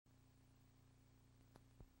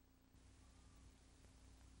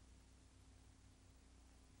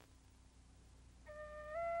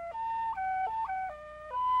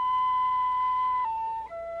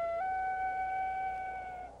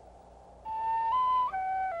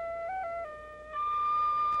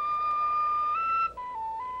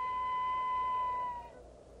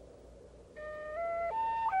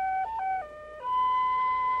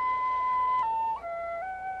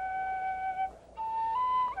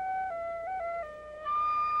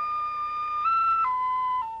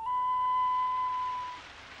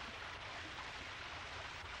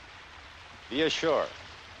Be assured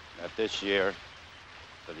that this year,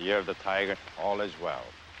 the year of the tiger, all is well.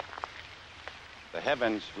 The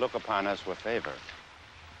heavens look upon us with favor.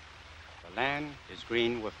 The land is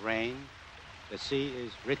green with rain. The sea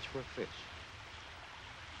is rich with fish.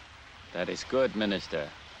 That is good, Minister.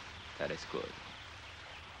 That is good.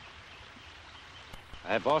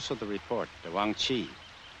 I have also the report that Wang Qi,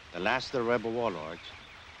 the last of the rebel warlords,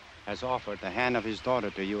 has offered the hand of his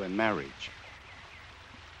daughter to you in marriage.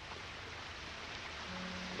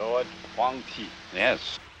 Lord Huang Ti.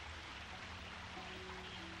 Yes.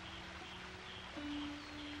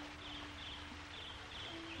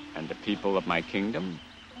 And the people of my kingdom?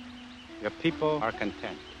 Your people are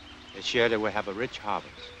content. This year they will have a rich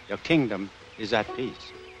harvest. Your kingdom is at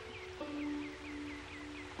peace.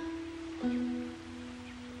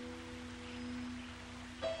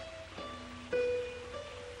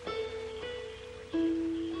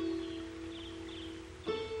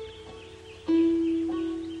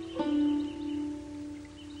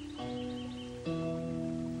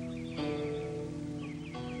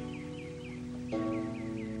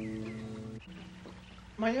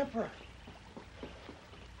 My Emperor!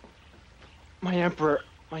 My Emperor!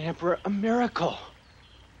 My Emperor, a miracle!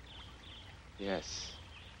 Yes.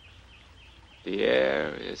 The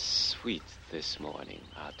air is sweet this morning,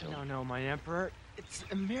 Atum. No, my Emperor, it's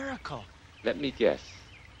a miracle. Let me guess.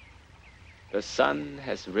 The sun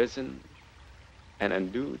has risen, and a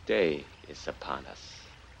new day is upon us.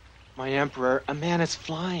 My Emperor, a man is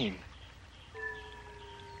flying.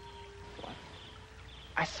 What?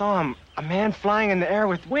 I saw him, a man flying in the air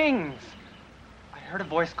with wings. I heard a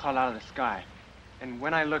voice call out of the sky, and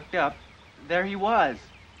when I looked up, there he was.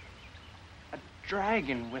 A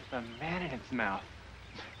dragon with a man in its mouth,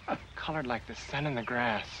 colored like the sun in the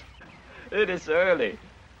grass. It is early,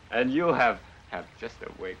 and you have just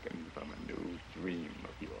awakened from a new dream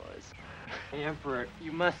of yours. Hey, Emperor,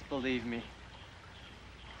 you must believe me.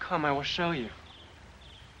 Come, I will show you.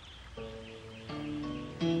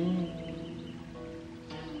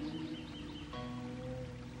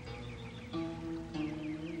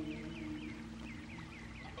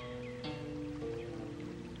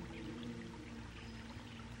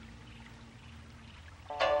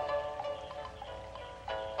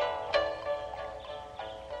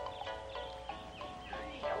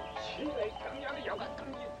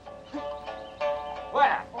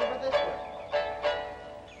 Where? Over this way.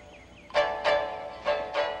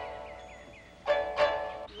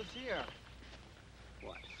 He was here.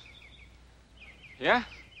 What? Yeah?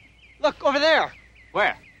 Look, over there!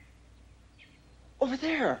 Where? Over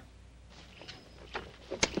there!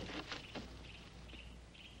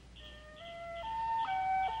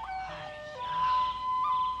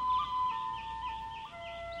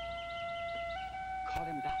 Call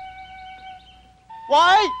him down.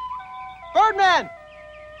 Why? Birdman!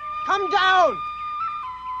 Come down!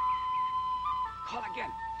 Call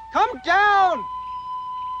again. Come down!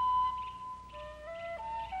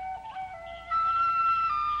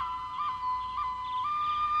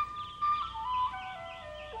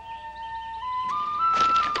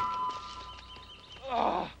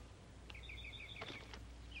 Ah!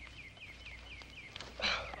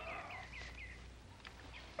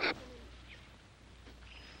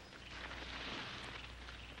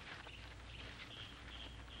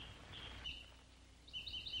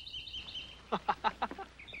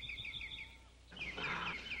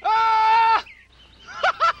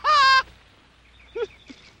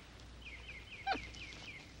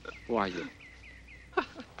 Who are you?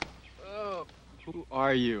 Oh, who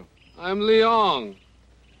are you? I'm Liang.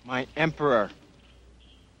 My Emperor.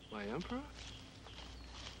 My Emperor?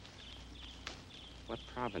 What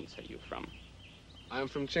province are you from? I'm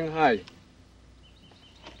from Qinghai.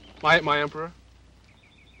 My Emperor?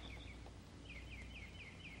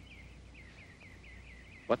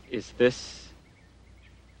 What is this?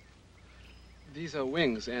 These are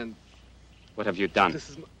wings, and What have you done? this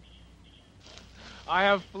is my... I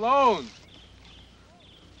have flown.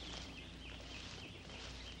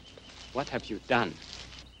 What have you done?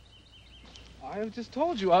 I have just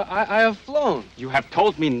told you. I have flown. You have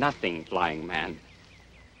told me nothing, flying man.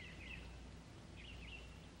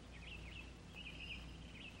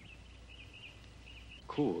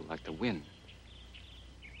 Cool like the wind.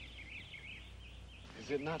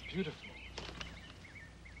 Is it not beautiful?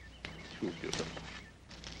 Too beautiful.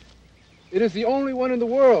 It is the only one in the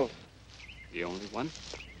world. The only one?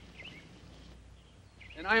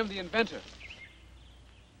 And I am the inventor.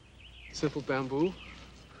 Simple bamboo,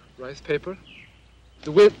 rice paper,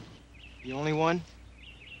 the wind. The only one?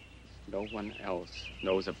 No one else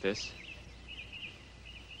knows of this.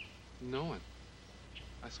 No one.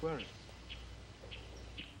 I swear it.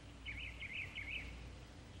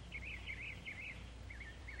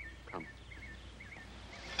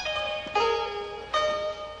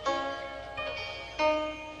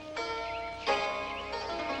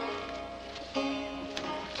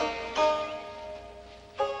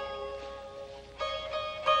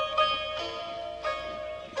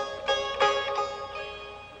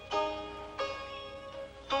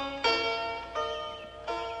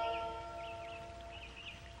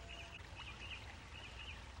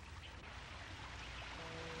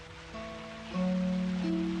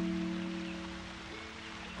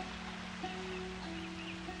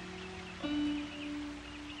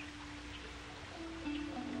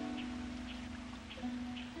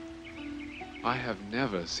 I have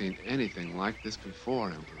never seen anything like this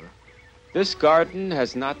before, Emperor. This garden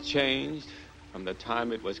has not changed from the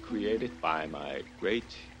time it was created by my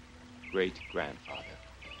great-great-grandfather.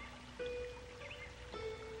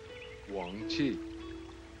 Wang Qi.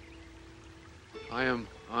 I am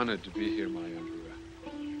honored to be here, my Emperor.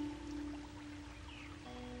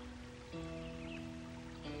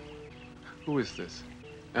 Who is this?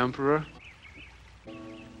 Emperor?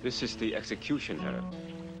 This is the executioner,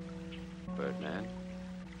 Birdman.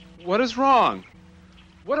 What is wrong?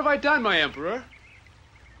 What have I done, my Emperor?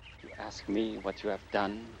 You ask me what you have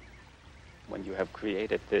done when you have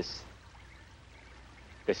created this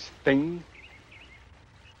thing?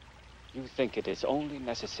 You think it is only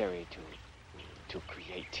necessary to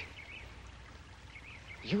create.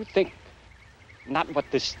 You think not what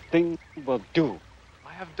this thing will do.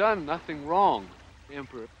 I have done nothing wrong,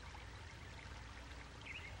 Emperor.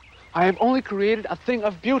 I have only created a thing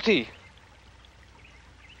of beauty.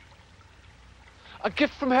 A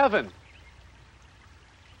gift from heaven.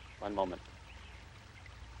 One moment.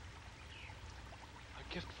 A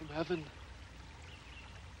gift from heaven.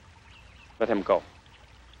 Let him go.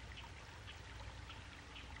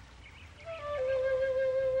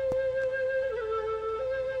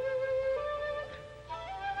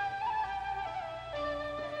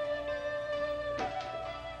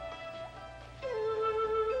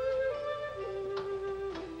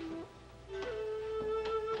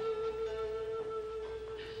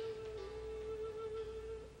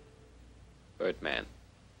 Birdman.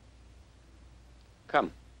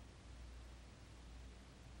 Come.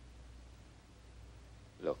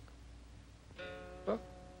 Look. Look.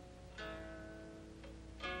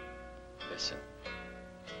 Listen.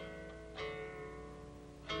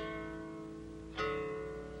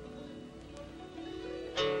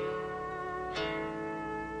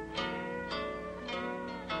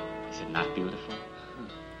 Is it not beautiful?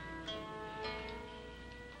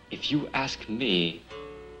 If you ask me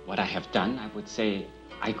what I have done, I would say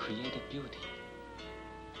I created beauty.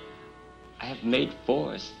 I have made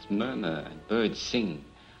forests murmur and birds sing.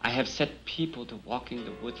 I have set people to walking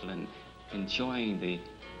the woodland, enjoying the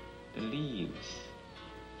leaves,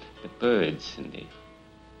 the birds, and the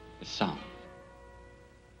song.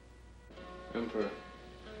 Emperor,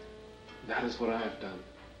 that is what I have done.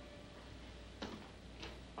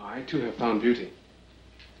 I too have found beauty.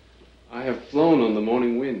 I have flown on the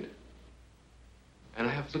morning wind. And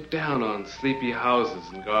I have looked down on sleepy houses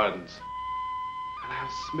and gardens. And I have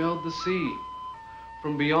smelled the sea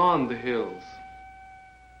from beyond the hills.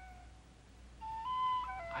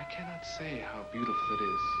 I cannot say how beautiful it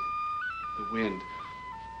is. The wind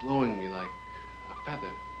blowing me like a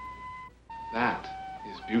feather. That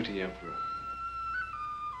is beauty, Emperor.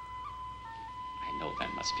 I know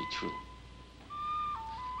that must be true.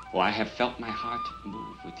 For I have felt my heart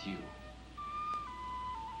move with you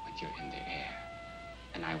when you're in the air.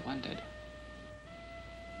 And I wondered,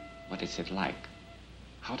 what is it like?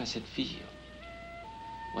 How does it feel?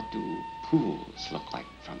 What do pools look like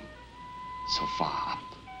from so far up?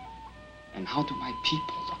 And how do my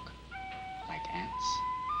people look? Like ants?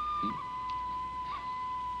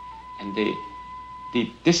 And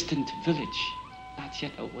the distant village, not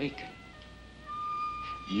yet awakened.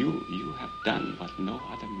 You have done what no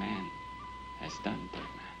other man has done,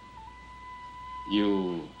 Birdman.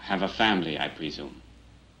 You have a family, I presume.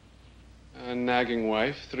 A nagging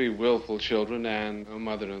wife, 3 willful children, and a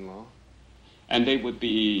mother-in-law. And they would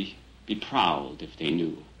be proud if they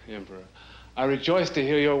knew. Emperor, I rejoice to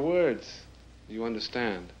hear your words. You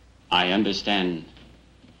understand? I understand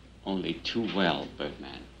only too well,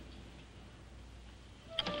 Birdman.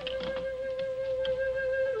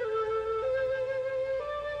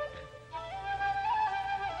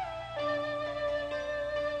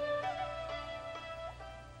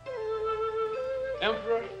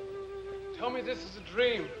 Emperor, tell me this is a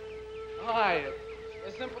dream. I,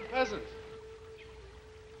 a simple peasant.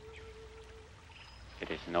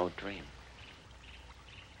 It is no dream.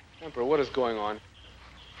 Emperor, what is going on?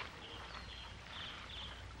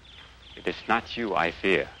 It is not you I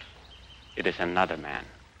fear. It is another man.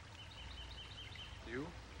 You?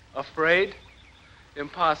 Afraid?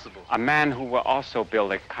 Impossible. A man who will also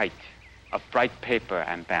build a kite of bright paper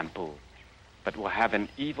and bamboo, but will have an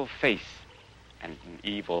evil face and an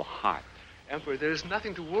evil heart. Emperor, there is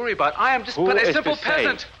nothing to worry about. I am just but a simple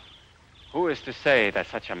peasant. Who is to say that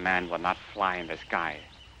such a man will not fly in the sky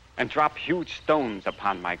and drop huge stones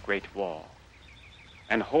upon my great wall?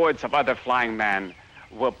 And hordes of other flying men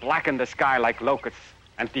will blacken the sky like locusts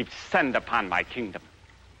and descend upon my kingdom.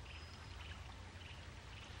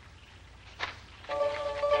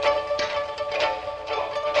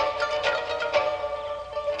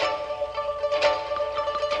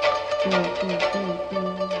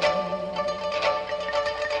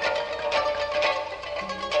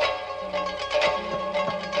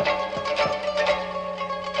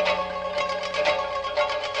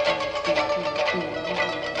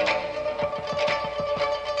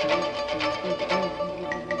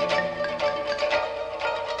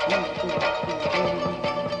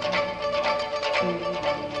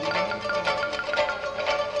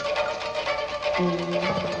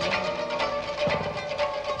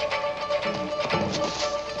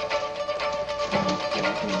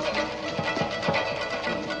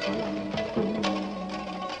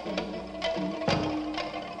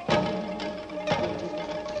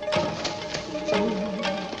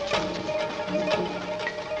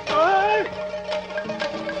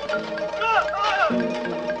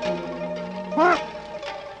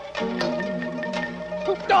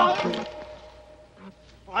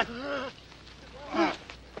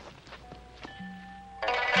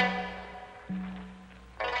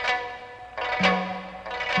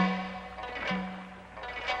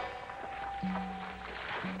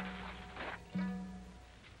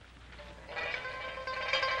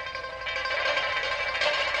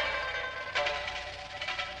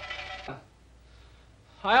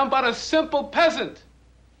 I am but a simple peasant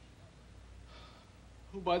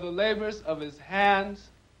who by the labors of his hands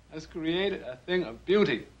has created a thing of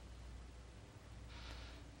beauty.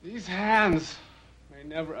 These hands may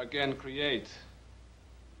never again create.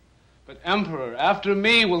 But Emperor, after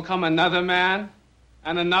me will come another man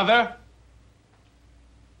and another.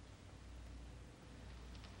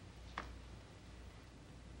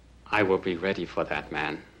 I will be ready for that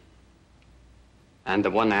man. And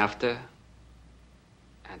the one after,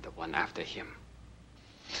 and the one after him.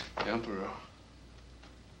 Emperor,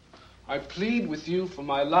 I plead with you for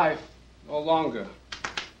my life no longer.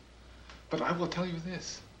 But I will tell you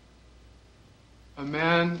this. A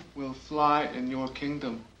man will fly in your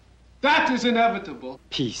kingdom. That is inevitable.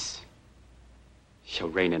 Peace shall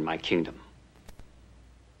reign in my kingdom.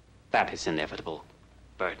 That is inevitable,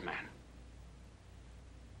 Birdman.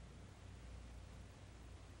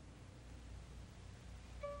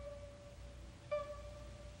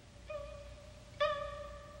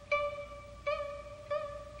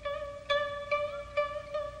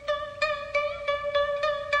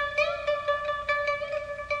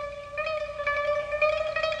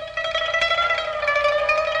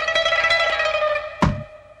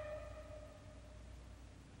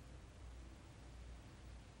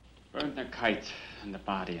 Burn the kite and the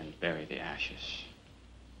body and bury the ashes.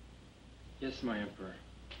 Yes, my Emperor.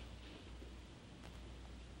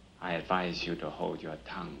 I advise you to hold your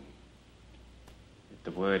tongue. If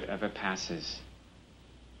the word ever passes,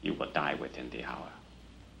 you will die within the hour.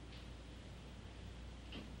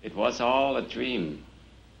 It was all a dream,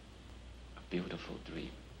 a beautiful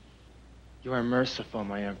dream. You are merciful,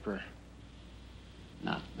 my Emperor.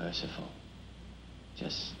 Not merciful,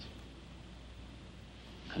 just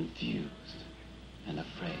confused and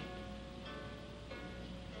afraid.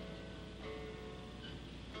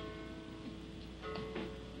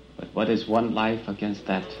 But what is one life against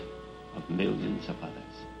that of millions of others?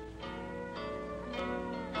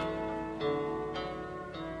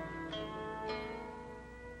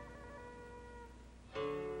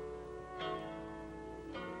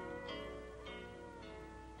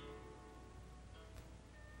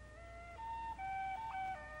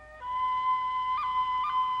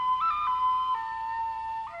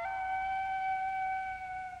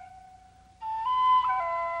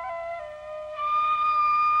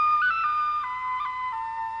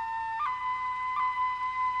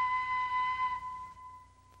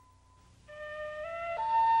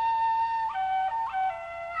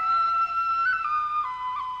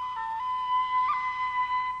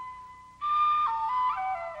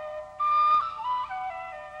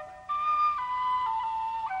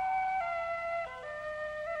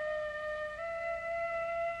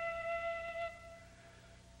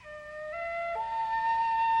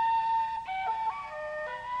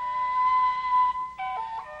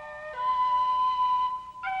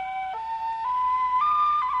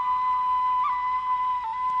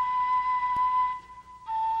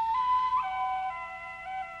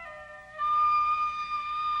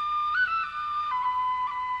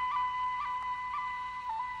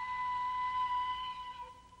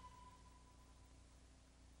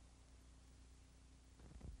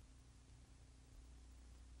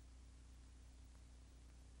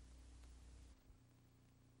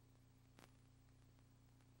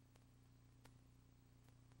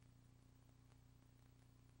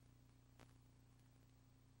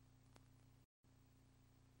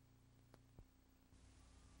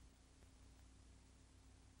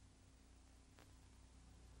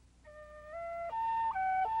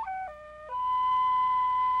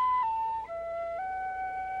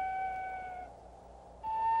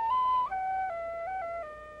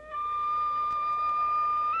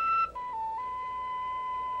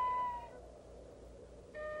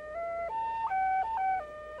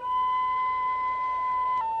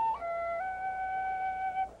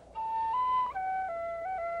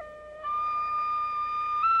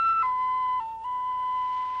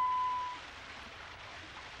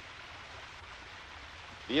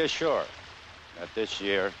 Be assured that this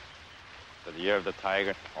year, the year of the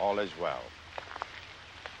tiger, all is well.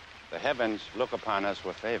 The heavens look upon us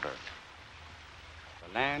with favor.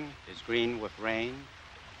 The land is green with rain.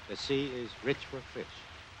 The sea is rich with fish.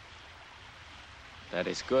 That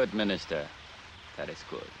is good, Minister. That is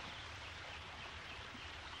good.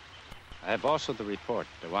 I have also the report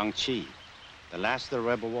that Wang Chi, the last of the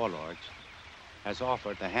rebel warlords, has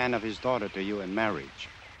offered the hand of his daughter to you in marriage.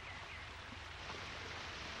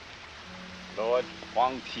 Lord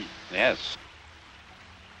Huang Ti. Yes.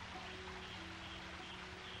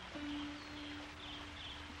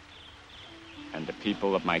 And the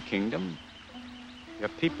people of my kingdom? Your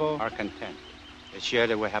people are content. This year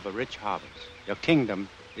they will have a rich harvest. Your kingdom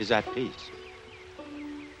is at peace.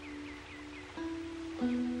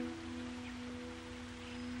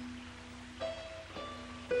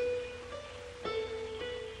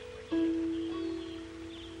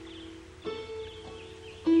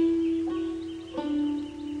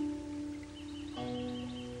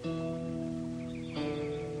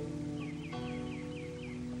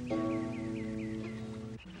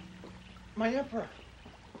 My Emperor!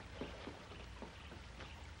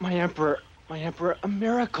 My Emperor! My Emperor, a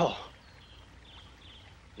miracle!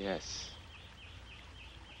 Yes.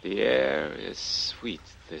 The air is sweet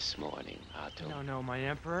this morning, Arto. No, my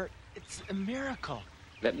Emperor. It's a miracle.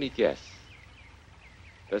 Let me guess.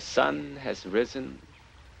 The sun has risen,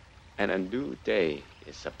 and a new day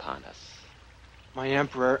is upon us. My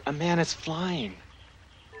Emperor, a man is flying.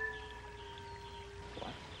 What?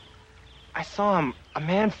 I saw him, a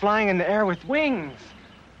man flying in the air with wings.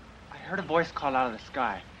 I heard a voice call out of the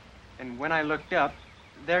sky. And when I looked up,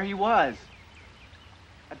 there he was.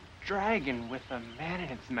 A dragon with a man in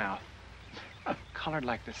its mouth. Colored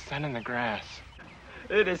like the sun in the grass.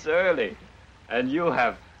 It is early, and you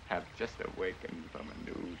have just awakened from a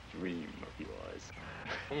new dream of yours.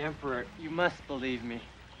 Hey, Emperor, you must believe me.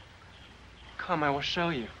 Come, I will show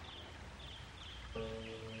you.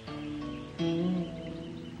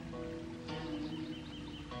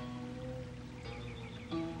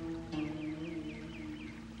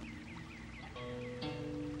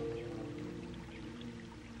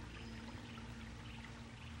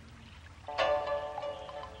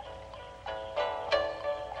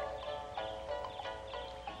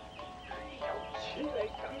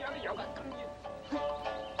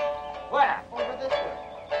 Where? Over this way.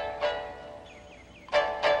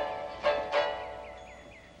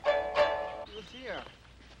 He was here.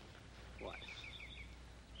 What?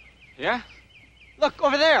 Yeah? Look,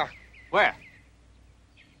 over there. Where?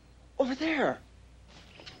 Over there.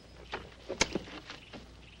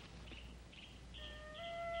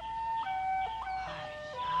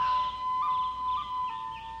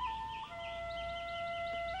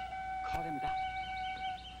 Call him down.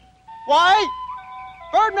 Why?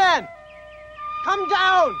 Birdman! Come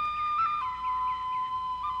down!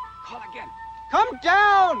 Call again. Come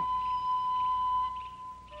down!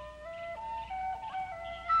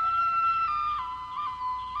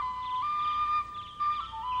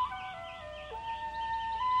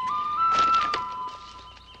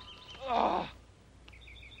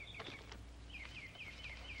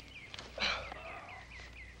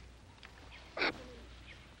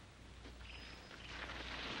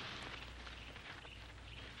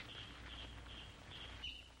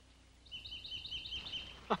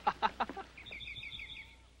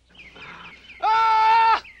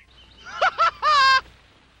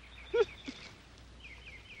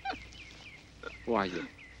 Who are you?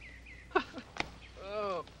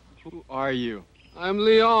 Oh, Who are you? I'm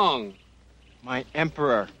Liang. My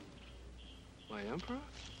Emperor. My emperor?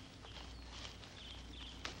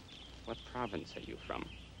 What province are you from?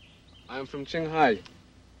 I'm from Qinghai.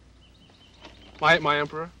 My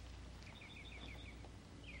emperor?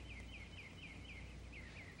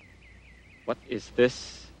 What is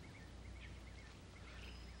this?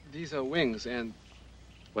 These are wings, and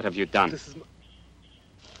What have you done? this is my...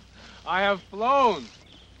 I have flown.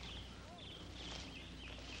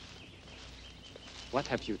 What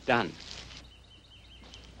have you done?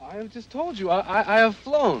 I have just told you. I have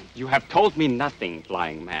flown. You have told me nothing,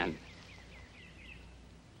 flying man.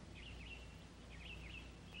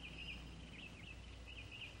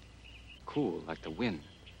 Cool like the wind.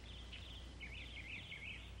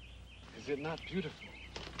 Is it not beautiful?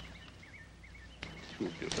 Too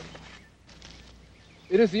beautiful.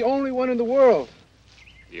 It is the only one in the world.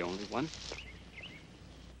 The only one?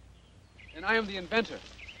 And I am the inventor.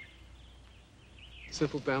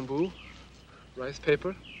 Simple bamboo, rice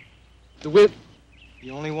paper, the wind.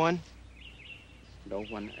 The only one? No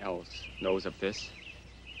one else knows of this.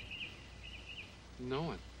 No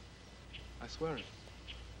one. I swear it.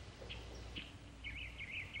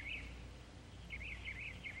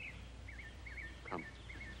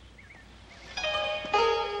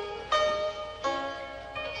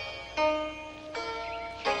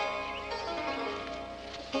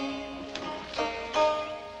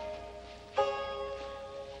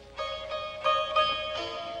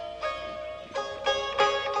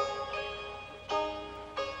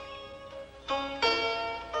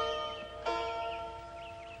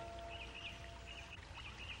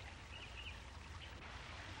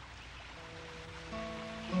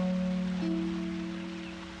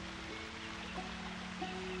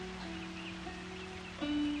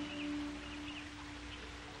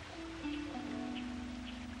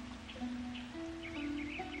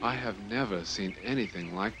 I have never seen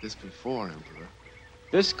anything like this before, Emperor.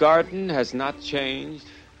 This garden has not changed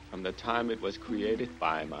from the time it was created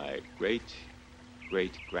by my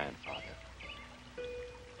great-great-grandfather.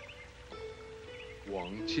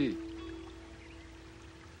 Wang Qi.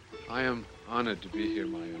 I am honored to be here,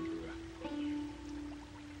 my Emperor.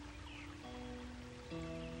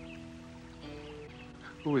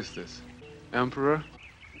 Who is this? Emperor?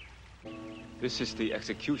 This is the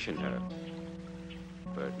executioner,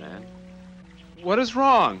 Birdman. What is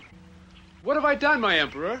wrong? What have I done, my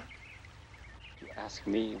Emperor? You ask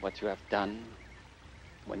me what you have done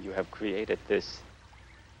when you have created this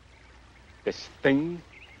thing?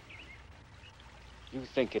 You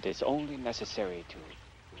think it is only necessary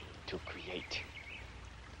to create.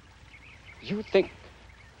 You think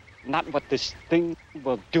not what this thing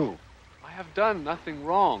will do. I have done nothing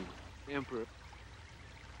wrong, Emperor.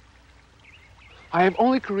 I have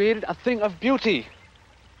only created a thing of beauty.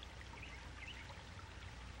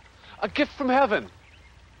 A gift from heaven.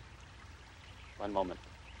 One moment.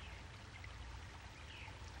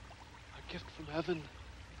 A gift from heaven.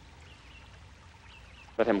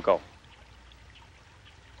 Let him go.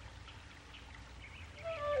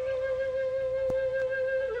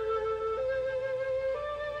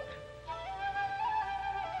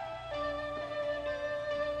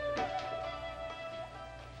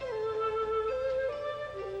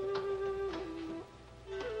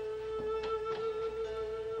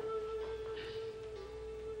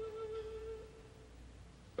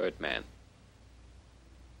 Birdman.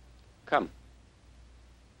 Come.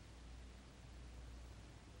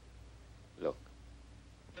 Look.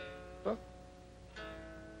 Look.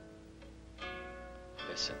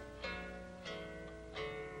 Listen.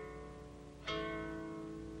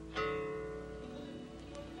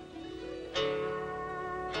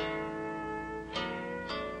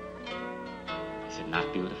 Is it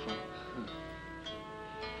not beautiful?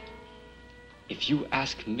 If you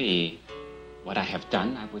ask me what I have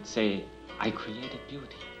done, I would say I created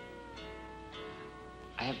beauty.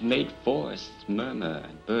 I have made forests murmur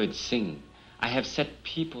and birds sing. I have set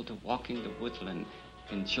people to walking the woodland,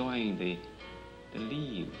 enjoying the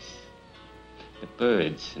leaves, the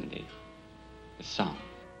birds, and the song.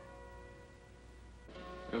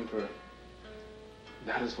 Emperor,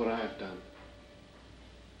 that is what I have done.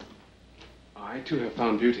 I, too, have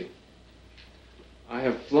found beauty. I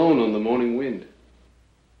have flown on the morning wind.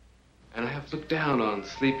 And I have looked down on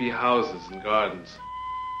sleepy houses and gardens.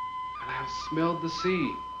 And I have smelled the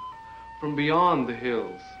sea from beyond the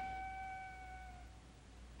hills.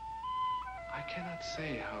 I cannot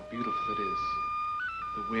say how beautiful it is.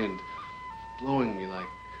 The wind blowing me like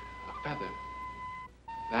a feather.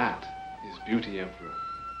 That is beauty, Emperor.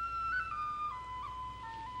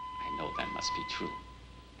 I know that must be true.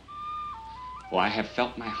 For I have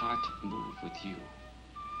felt my heart move with you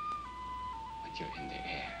when you're in the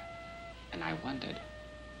air. And I wondered,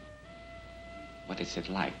 what is it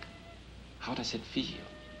like? How does it feel?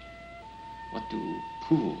 What do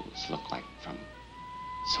pools look like from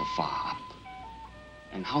so far up?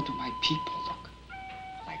 And how do my people look?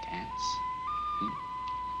 Like ants?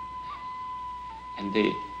 And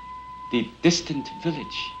the distant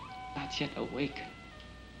village, not yet awakened.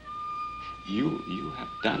 You have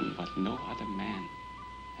done what no other man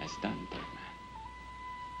has done, Birdman.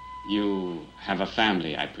 You have a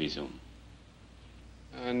family, I presume.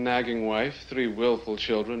 A nagging wife, 3 willful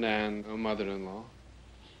children, and a mother-in-law.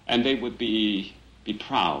 And they would be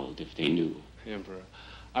proud if they knew. Emperor,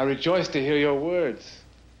 I rejoice to hear your words.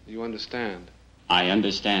 You understand. I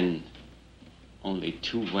understand only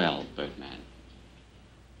too well, Birdman.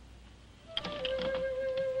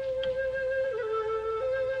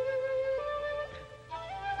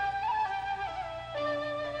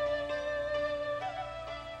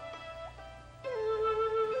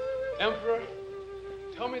 Emperor,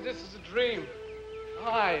 tell me this is a dream.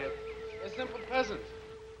 I, a simple peasant.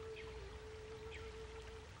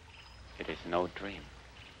 It is no dream.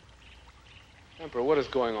 Emperor, what is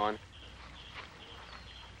going on?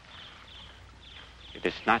 It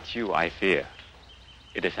is not you I fear.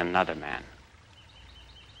 It is another man.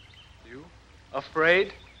 You?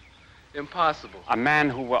 Afraid? Impossible. A man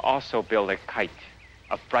who will also build a kite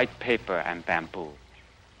of bright paper and bamboo,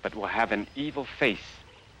 but will have an evil face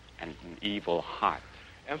and an evil heart.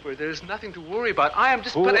 Emperor, there is nothing to worry about. I am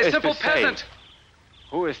just but a simple peasant.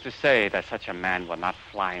 Who is to say that such a man will not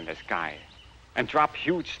fly in the sky and drop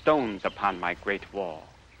huge stones upon my great wall?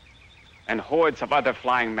 And hordes of other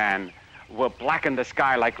flying men will blacken the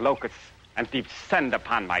sky like locusts and descend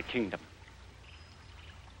upon my kingdom.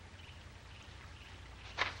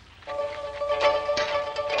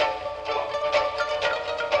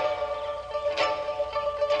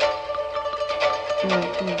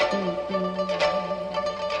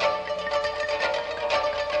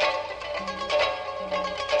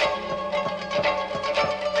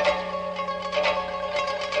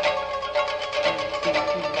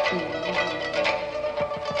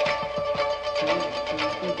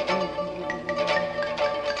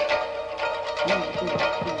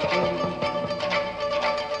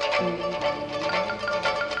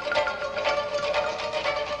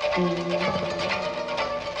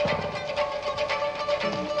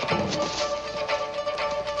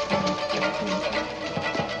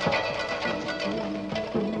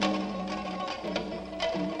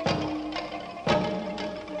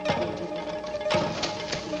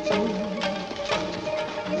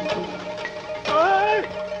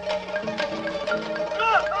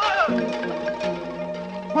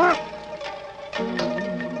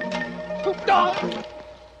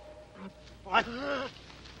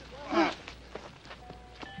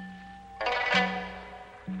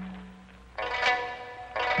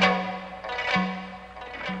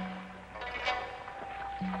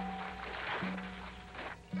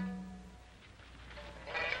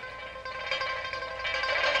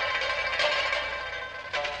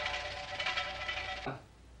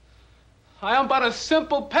 I am but a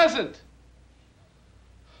simple peasant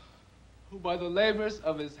who by the labors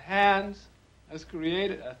of his hands has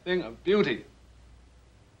created a thing of beauty.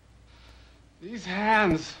 These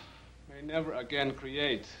hands may never again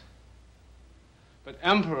create. But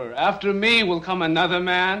Emperor, after me will come another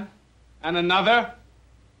man and another.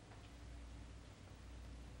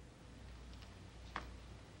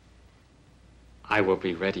 I will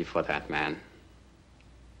be ready for that man.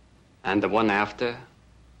 And the one after,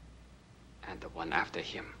 and the one after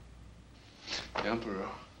him. Emperor,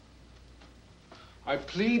 I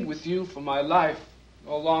plead with you for my life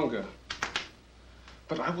no longer.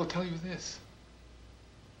 But I will tell you this.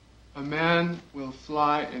 A man will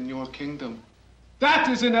fly in your kingdom. That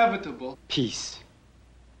is inevitable. Peace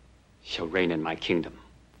shall reign in my kingdom.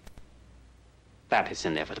 That is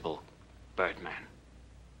inevitable, Birdman.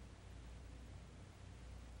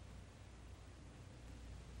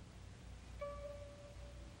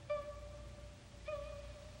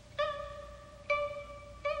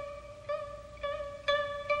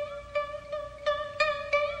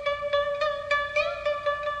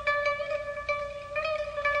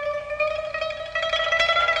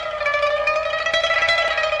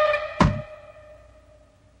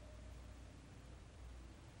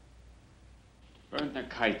 Burn the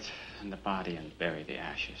kite and the body and bury the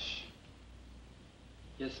ashes.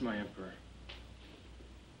 Yes, my Emperor.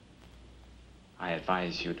 I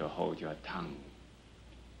advise you to hold your tongue.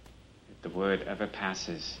 If the word ever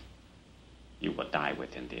passes, you will die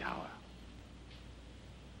within the hour.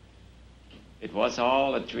 It was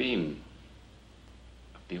all a dream,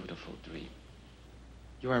 a beautiful dream.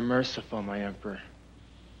 You are merciful, my Emperor.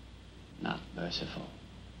 Not merciful,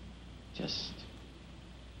 just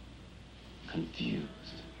confused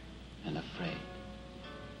and afraid.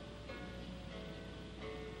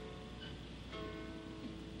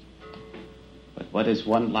 But what is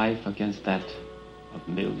one life against that of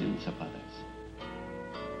millions of others?